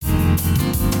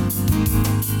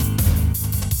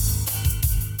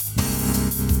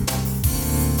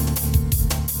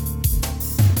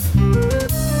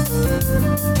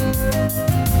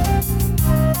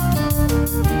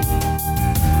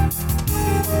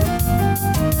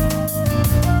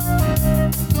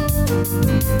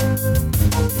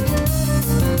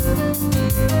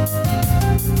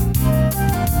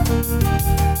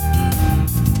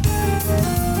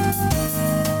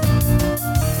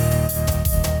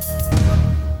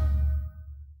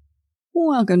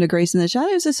Welcome to Grace in the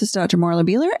Shadows. This is Dr. Marla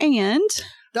Beeler and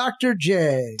Dr.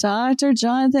 J. Dr.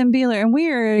 Jonathan Beeler. And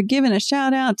we're giving a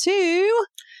shout out to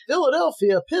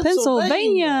Philadelphia,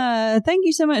 Pennsylvania. Thank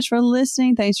you so much for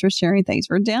listening. Thanks for sharing. Thanks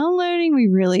for downloading. We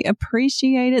really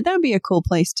appreciate it. That would be a cool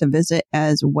place to visit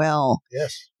as well.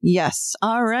 Yes.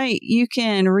 All right. You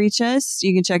can reach us.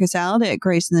 You can check us out at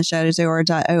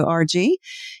graceintheshadowsor.org.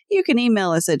 You can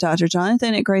email us at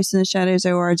drjonathan at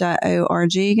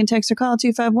graceintheshadowsor.org. You can text or call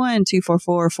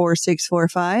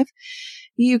 251-244-4645.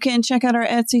 You can check out our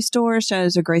Etsy store,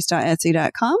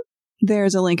 shadowsofgrace.etsy.com.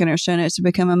 There's a link in our show notes to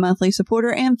become a monthly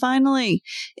supporter. And finally,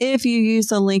 if you use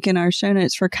the link in our show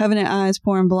notes for Covenant Eyes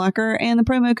Porn Blocker and the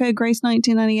promo code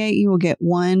GRACE1998, you will get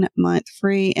 1 month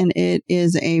free. And it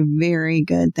is a very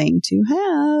good thing to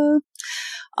have.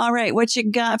 All right. What you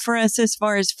got for us as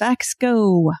far as facts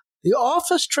go? The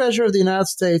office treasurer of the United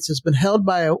States has been held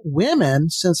by women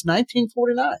since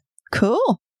 1949.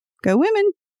 Cool. Go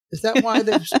women. Is that why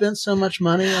they've spent so much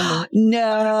money on the...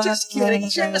 No. Just kidding.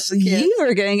 You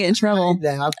are going to get in trouble.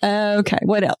 Okay.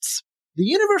 What else? The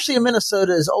University of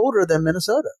Minnesota is older than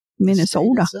Minnesota.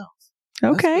 Minnesota.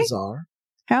 Okay. That's bizarre.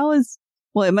 Well,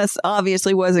 it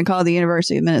obviously wasn't called the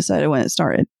University of Minnesota when it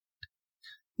started.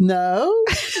 No.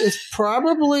 It's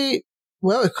probably...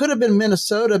 Well, it could have been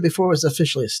Minnesota before it was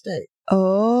officially a state.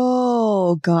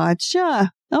 Oh,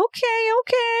 gotcha. Okay.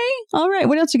 All right.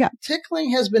 What else you got?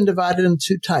 Tickling has been divided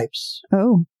into 2 types.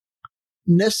 Oh.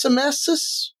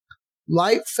 Nissimesis,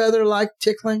 light feather-like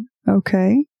tickling.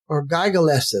 Okay. Or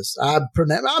gigalesis. I'm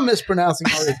mispronouncing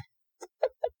already.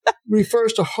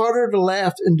 Refers to harder to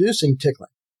laugh inducing tickling.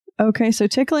 Okay. So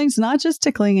tickling's not just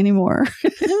tickling anymore.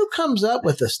 Who comes up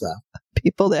with this stuff?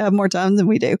 People that have more time than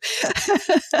we do.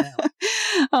 Yeah.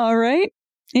 All right.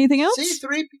 Anything else?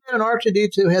 C-3PO and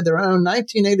R2-D2 had their own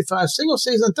 1985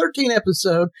 single-season,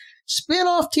 13-episode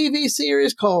spin-off TV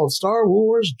series called Star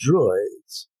Wars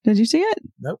Droids. Did you see it?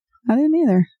 Nope. I didn't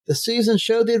either. The season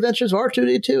showed the adventures of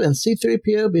R2-D2 and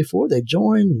C-3PO before they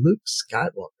joined Luke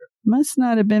Skywalker. Must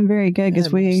not have been very good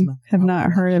because we have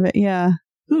not heard of it. Yeah.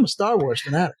 I'm a Star Wars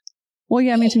fanatic. Well,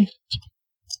 yeah, me too.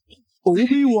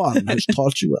 Obi-Wan has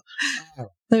taught you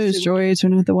well. Those droids are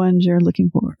not the ones you're looking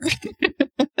for.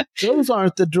 Those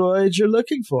aren't the droids you're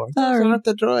looking for. Those aren't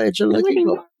the droids you're looking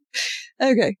for.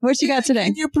 Okay, what you got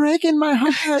today? You're breaking my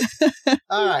heart.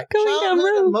 All right.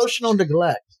 Childhood emotional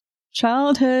neglect.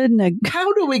 Childhood neglect.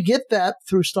 How do we get that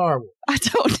through Star Wars? I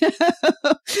don't know.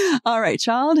 All right.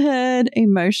 Childhood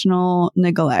emotional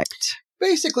neglect.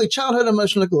 Basically, childhood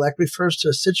emotional neglect refers to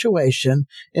a situation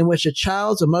in which a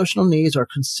child's emotional needs are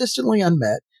consistently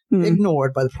unmet,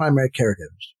 ignored by the primary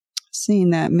caregivers.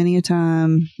 Seen that many a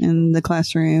time in the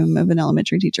classroom of an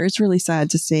elementary teacher. It's really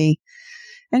sad to see.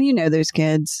 And you know those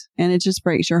kids, and it just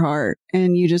breaks your heart,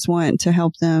 and you just want to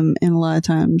help them, and a lot of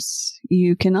times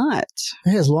you cannot.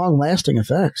 It has long-lasting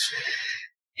effects.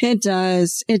 It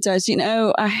does. It does. You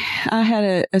know, I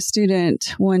had a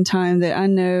student one time that I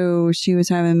know she was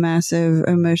having massive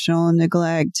emotional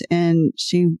neglect, and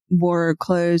she wore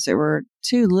clothes that were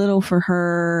too little for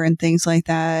her and things like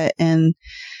that. And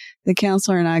the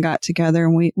counselor and I got together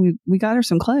and we got her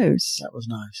some clothes. That was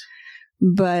nice.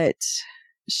 But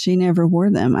she never wore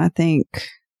them. I think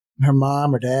her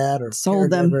mom or dad or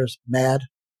sold them. Mad.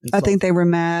 I think they were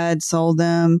mad, sold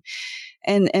them.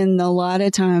 And a lot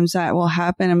of times that will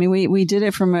happen. I mean, we did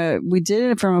it from a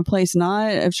place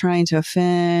not of trying to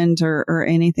offend or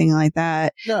anything like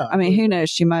that. No. I mean, who knows?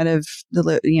 She might have, sold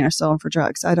them for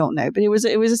drugs. I don't know. But it was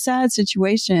a sad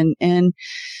situation. And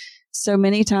so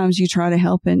many times you try to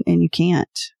help and you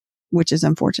can't, which is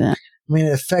unfortunate. I mean,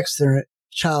 it affects their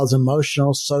child's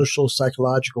emotional, social,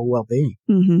 psychological well-being.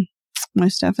 Mm-hmm.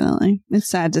 Most definitely. It's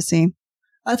sad to see.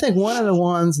 I think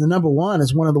the number one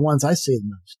is one of the ones I see the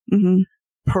most. Mm-hmm.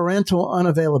 Parental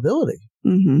unavailability.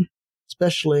 Mm-hmm.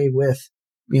 Especially with,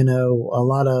 a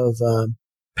lot of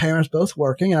parents both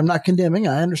working. And I'm not condemning.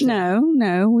 I understand.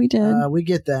 No, we did. We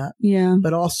get that. Yeah.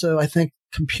 But also I think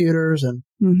computers and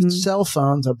cell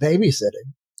phones are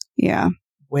babysitting. Yeah.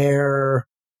 Where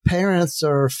parents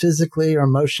are physically or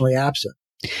emotionally absent.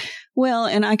 Well,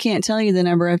 and I can't tell you the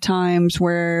number of times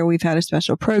where we've had a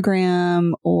special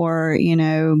program or,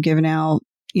 given out,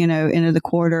 end of the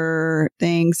quarter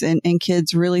things and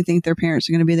kids really think their parents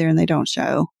are going to be there and they don't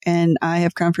show. And I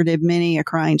have comforted many a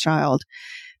crying child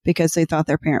because they thought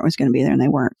their parent was going to be there and they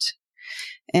weren't.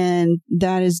 And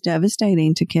that is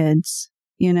devastating to kids.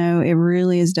 It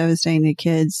really is devastating to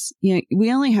kids.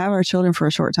 We only have our children for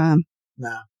a short time.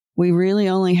 No. We really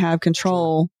only have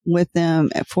control with them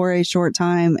for a short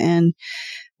time. And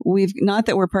not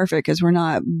that we're perfect because we're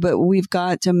not, but we've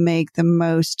got to make the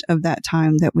most of that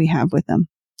time that we have with them.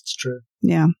 It's true.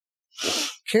 Yeah.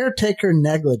 caretaker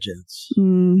negligence.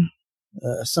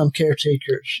 Some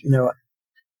caretakers,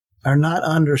 are not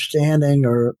understanding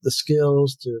or the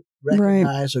skills to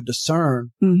recognize or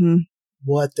discern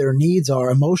what their needs are,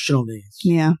 emotional needs.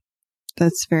 Yeah,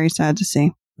 that's very sad to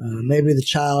see. Maybe the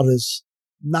child is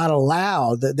not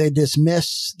allowed, that they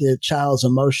dismiss the child's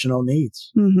emotional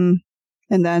needs.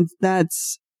 And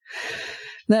that's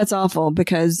awful,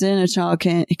 because then a child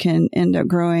can end up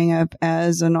growing up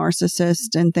as a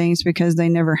narcissist and things because they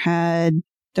never had,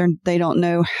 they don't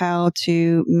know how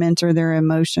to mentor their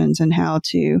emotions and how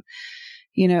to,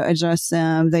 adjust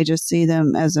them. They just see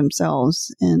them as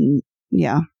themselves. And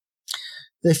yeah.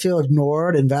 They feel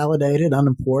ignored, invalidated,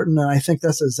 unimportant. And I think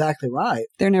that's exactly right.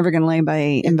 They're never going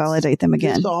to invalidate them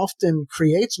again. This often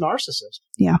creates narcissists.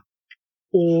 Yeah.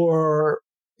 Or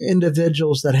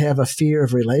individuals that have a fear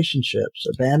of relationships,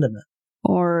 abandonment.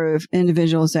 Or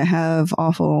individuals that have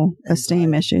awful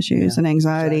esteem issues and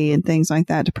anxiety and things like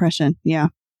that, depression. Yeah.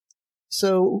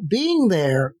 So being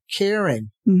there, caring,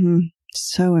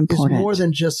 so important. Is more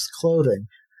than just clothing.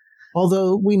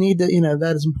 Although we need to,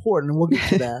 that is important, and we'll get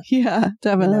to that. Yeah,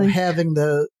 definitely. Having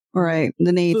the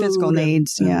physical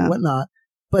needs, and whatnot.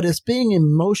 But it's being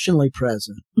emotionally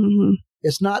present.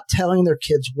 It's not telling their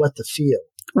kids what to feel.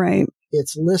 Right.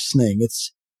 It's listening.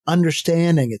 It's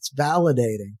understanding. It's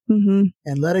validating,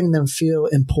 and letting them feel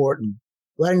important,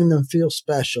 letting them feel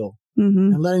special,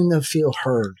 and letting them feel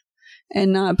heard.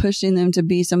 And not pushing them to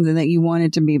be something that you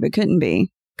wanted to be but couldn't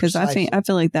be. Because I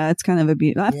feel like that's kind of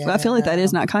abuse. I feel like that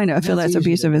is not kind of. I feel that's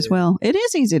abusive as well. It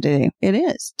is easy to do. It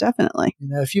is, definitely.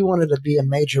 If you wanted to be a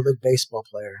Major League Baseball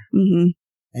player and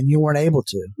you weren't able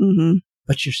to,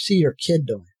 but you see your kid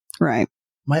doing it. Right.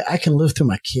 I can live through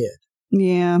my kid.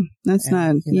 Yeah, that's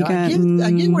not.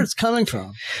 I get where it's coming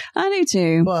from. I do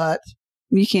too. But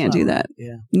you can't do that.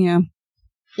 Yeah.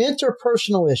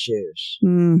 Interpersonal issues.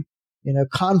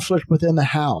 Conflict within the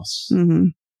house.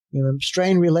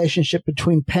 Strained relationship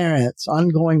between parents,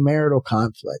 ongoing marital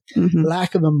conflict,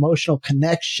 lack of emotional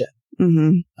connection.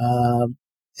 And,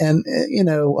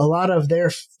 a lot of their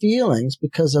feelings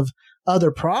because of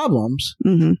other problems,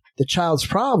 the child's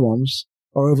problems,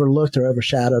 are overlooked or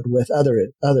overshadowed with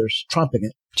others trumping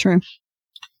it. True.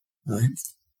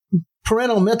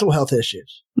 Parental mental health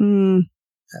issues.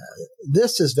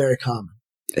 This is very common.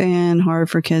 And hard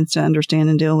for kids to understand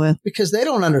and deal with. Because they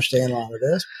don't understand a lot of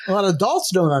this. A lot of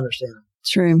adults don't understand it.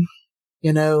 True.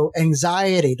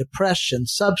 Anxiety, depression,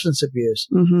 substance abuse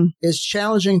is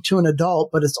challenging to an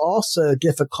adult, but it's also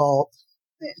difficult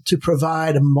to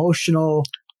provide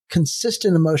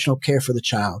consistent emotional care for the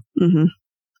child.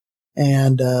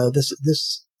 And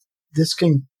this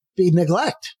can be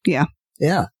neglect. Yeah.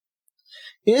 Yeah.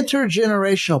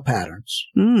 Intergenerational patterns.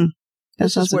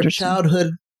 This is where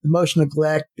childhood emotional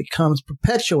neglect becomes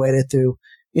perpetuated through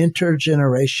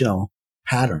intergenerational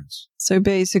patterns. So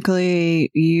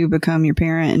basically, you become your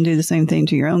parent and do the same thing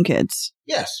to your own kids.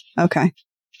 Yes. Okay.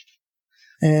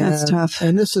 And that's tough.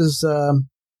 And this is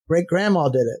great-grandma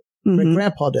did it.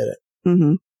 Great-grandpa did it.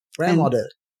 Grandma did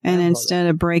it. And instead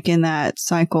of breaking that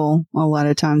cycle, a lot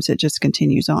of times it just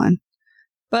continues on.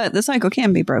 But the cycle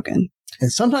can be broken.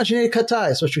 And sometimes you need to cut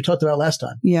ties, which we talked about last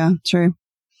time. Yeah, true.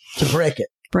 To break it.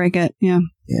 Break it, yeah.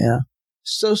 Yeah.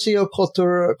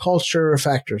 Culture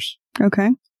factors. Okay.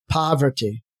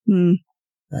 Poverty.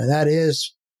 That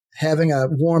is having a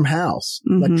warm house,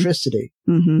 electricity,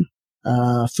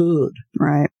 food,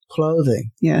 right,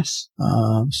 clothing. Yes.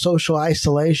 Social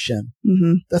isolation.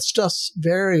 That's just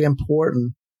very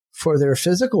important for their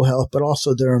physical health, but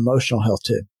also their emotional health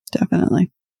too.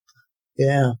 Definitely.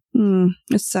 Yeah.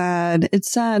 It's sad. It's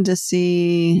sad to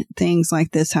see things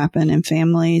like this happen in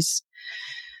families.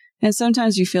 And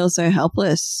sometimes you feel so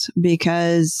helpless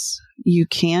because you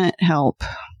can't help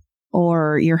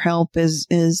or your help is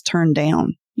turned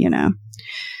down, and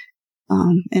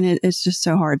it's just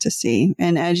so hard to see.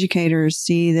 And educators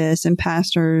see this, and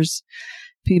pastors,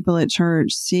 people at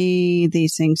church see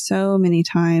these things so many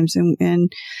times.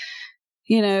 And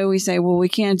we say, well, we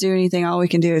can't do anything. All we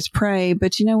can do is pray.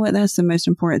 But you know what? That's the most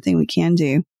important thing we can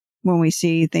do when we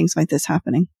see things like this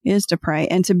happening, is to pray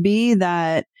and to be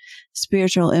that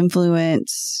spiritual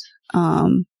influence,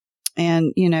 and,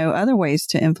 other ways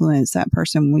to influence that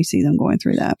person when we see them going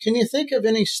through that. Can you think of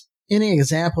any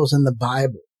examples in the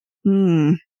Bible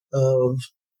of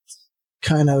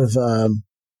kind of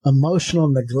emotional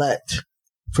neglect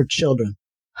for children?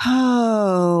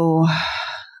 Oh,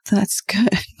 that's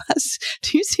good.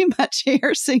 Do you see my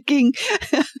chair sinking?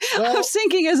 Well, I'm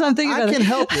sinking as I'm thinking about it. I can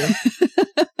help you.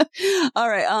 All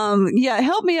right. Yeah,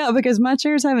 help me out because my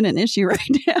chair's having an issue right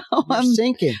now. I'm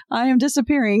sinking. I am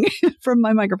disappearing from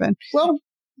my microphone. Well,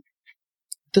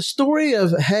 The story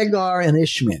of Hagar and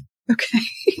Ishmael.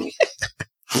 Okay.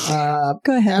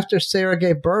 Go ahead. After Sarah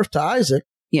gave birth to Isaac.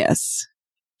 Yes.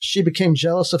 She became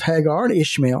jealous of Hagar and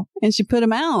Ishmael. And she put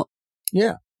him out.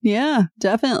 Yeah. Yeah,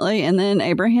 definitely. And then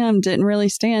Abraham didn't really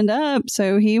stand up.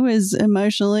 So he was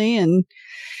emotionally and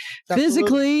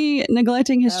physically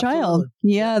neglecting his child.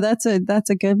 Yeah, that's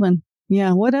a good one.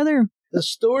 Yeah. What other? The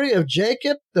story of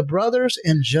Jacob, the brothers,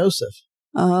 and Joseph.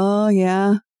 Oh,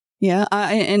 yeah. Yeah.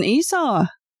 And Esau.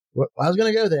 Well, I was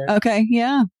going to go there. Okay.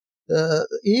 Yeah.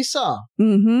 Esau.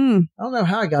 Mm-hmm. I don't know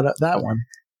how I got that one.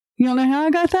 You don't know how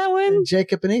I got that one? And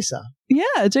Jacob and Esau.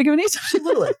 Yeah. Jacob and Esau.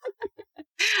 Absolutely.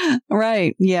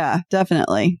 Right. Yeah,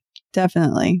 definitely.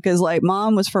 Definitely. Because like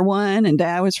mom was for one and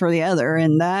dad was for the other.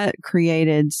 And that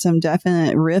created some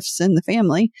definite rifts in the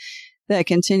family that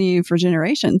continue for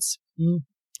generations. Mm.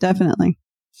 Definitely.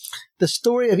 The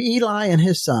story of Eli and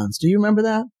his sons. Do you remember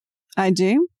that? I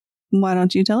do. Why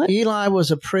don't you tell it? Eli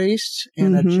was a priest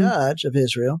and a judge of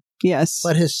Israel. Yes.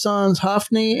 But his sons,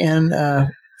 Hophni and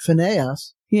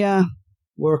Phinehas,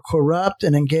 were corrupt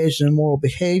and engaged in immoral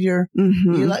behavior.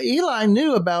 Mm-hmm. Eli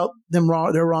knew about their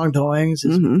wrongdoings,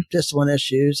 his discipline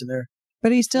issues, and their.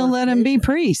 But he still let him be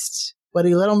priest. But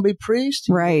he let him be priest.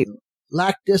 Right. He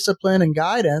lacked discipline and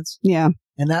guidance. Yeah.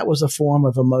 And that was a form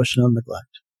of emotional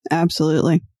neglect.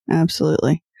 Absolutely.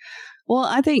 Absolutely. Well,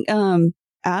 I think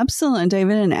Absalom,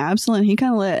 David and Absalom, he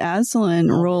kind of let Absalom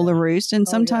rule the roost. And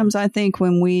sometimes I think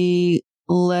when we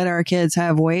let our kids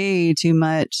have way too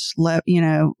much,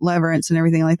 leverance and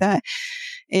everything like that,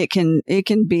 it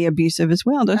can be abusive as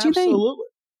well, don't you think? Absolutely.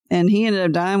 And he ended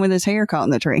up dying with his hair caught in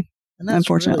the tree. And that's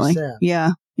unfortunately. Really sad.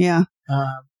 Yeah. Yeah.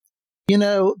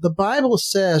 The Bible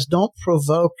says, don't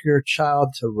provoke your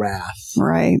child to wrath.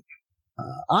 Right.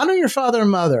 Honor your father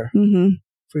and mother,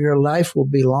 for your life will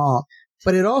be long.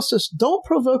 But it also says, don't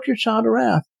provoke your child to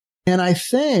wrath. And I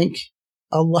think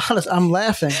I'm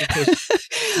laughing because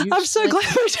I'm so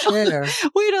glad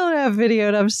we don't have video,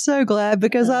 and I'm so glad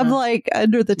because I'm like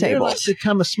under the table. You're like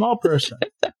become a small person.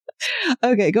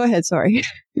 Okay, go ahead. Sorry.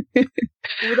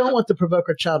 We don't want to provoke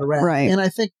our child to wrath. Right. And I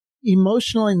think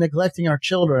emotionally neglecting our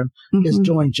children is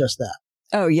doing just that.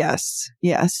 Oh, yes.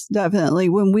 Yes, definitely.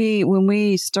 When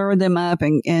we stir them up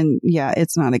and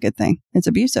it's not a good thing. It's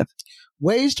abusive.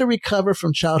 Ways to recover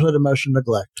from childhood emotional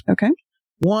neglect. Okay.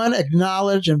 1,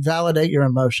 acknowledge and validate your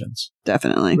emotions.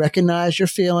 Definitely. Recognize your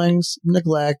feelings,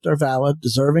 neglect are valid,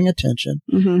 deserving attention.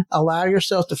 Allow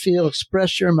yourself to feel,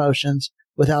 express your emotions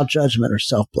without judgment or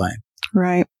self-blame.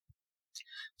 Right.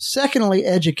 Secondly,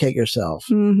 educate yourself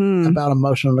about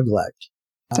emotional neglect.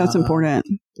 That's important.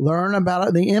 Learn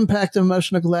about the impact of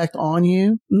emotional neglect on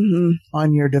you,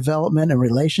 on your development and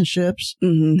relationships.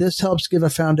 This helps give a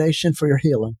foundation for your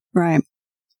healing. Right.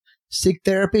 Seek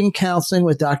therapy and counseling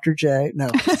with Dr. J. No,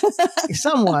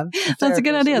 someone. That's a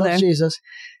good idea there. Jesus.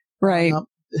 Right.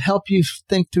 Help you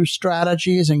think through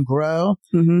strategies and grow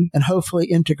and hopefully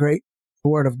integrate the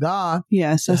Word of God.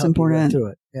 Yes, that's important.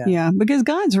 Through it. Yeah, because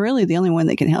God's really the only one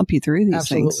that can help you through these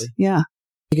things. Yeah.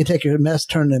 He can take your mess,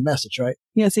 turn it into a message, right?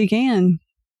 Yes, he can.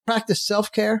 Practice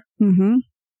self-care.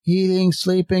 Eating,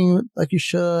 sleeping like you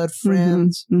should,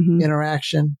 friends,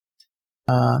 interaction.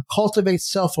 Cultivate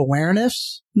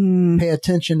self-awareness. Pay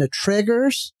attention to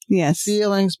triggers. Yes.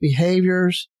 Feelings,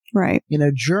 behaviors. Right.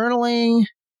 Journaling,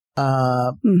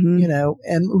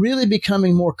 and really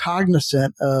becoming more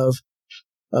cognizant of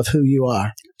who you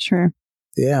are. Sure.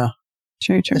 Yeah.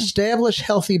 True. Establish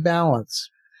healthy balance.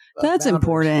 That's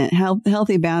important.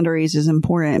 Healthy boundaries is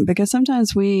important because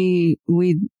sometimes we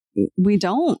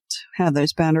don't have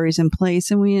those boundaries in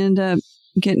place and we end up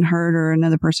getting hurt or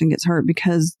another person gets hurt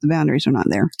because the boundaries are not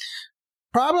there.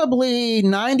 Probably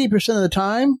 90% of the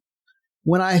time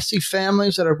when I see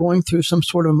families that are going through some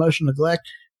sort of emotional neglect,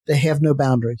 they have no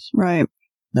boundaries. Right.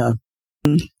 No.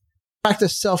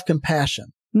 Practice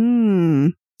self-compassion.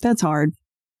 That's hard.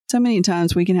 So many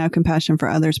times we can have compassion for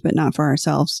others, but not for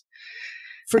ourselves.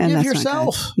 Forgive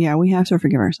yourself. Yeah, we have to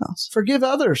forgive ourselves. Forgive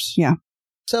others. Yeah.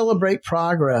 Celebrate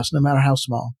progress, no matter how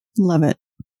small. Love it.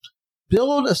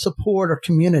 Build a support or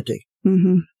community.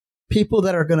 People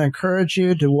that are going to encourage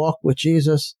you to walk with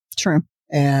Jesus. True.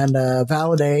 And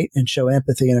validate and show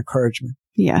empathy and encouragement.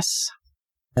 Yes.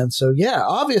 And so,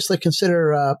 obviously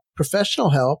consider professional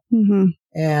help.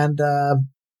 And,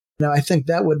 I think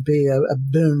that would be a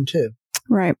boon too.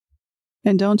 Right.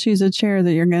 And don't choose a chair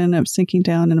that you're going to end up sinking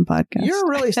down in a podcast. You're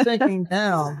really sinking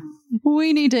down.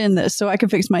 We need to end this so I can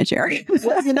fix my chair.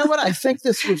 Well, you know what? I think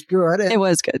this was good. It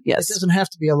was good, yes. It doesn't have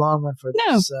to be a long one for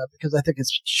this because I think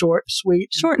it's short,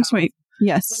 sweet. Short and sweet,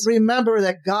 yes. But remember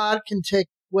that God can take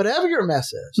whatever your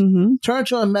mess is, turn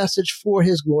to a message for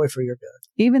his glory, for your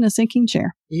good. Even a sinking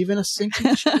chair. Even a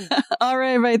sinking chair. All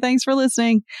right, everybody. Thanks for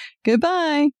listening.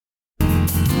 Goodbye.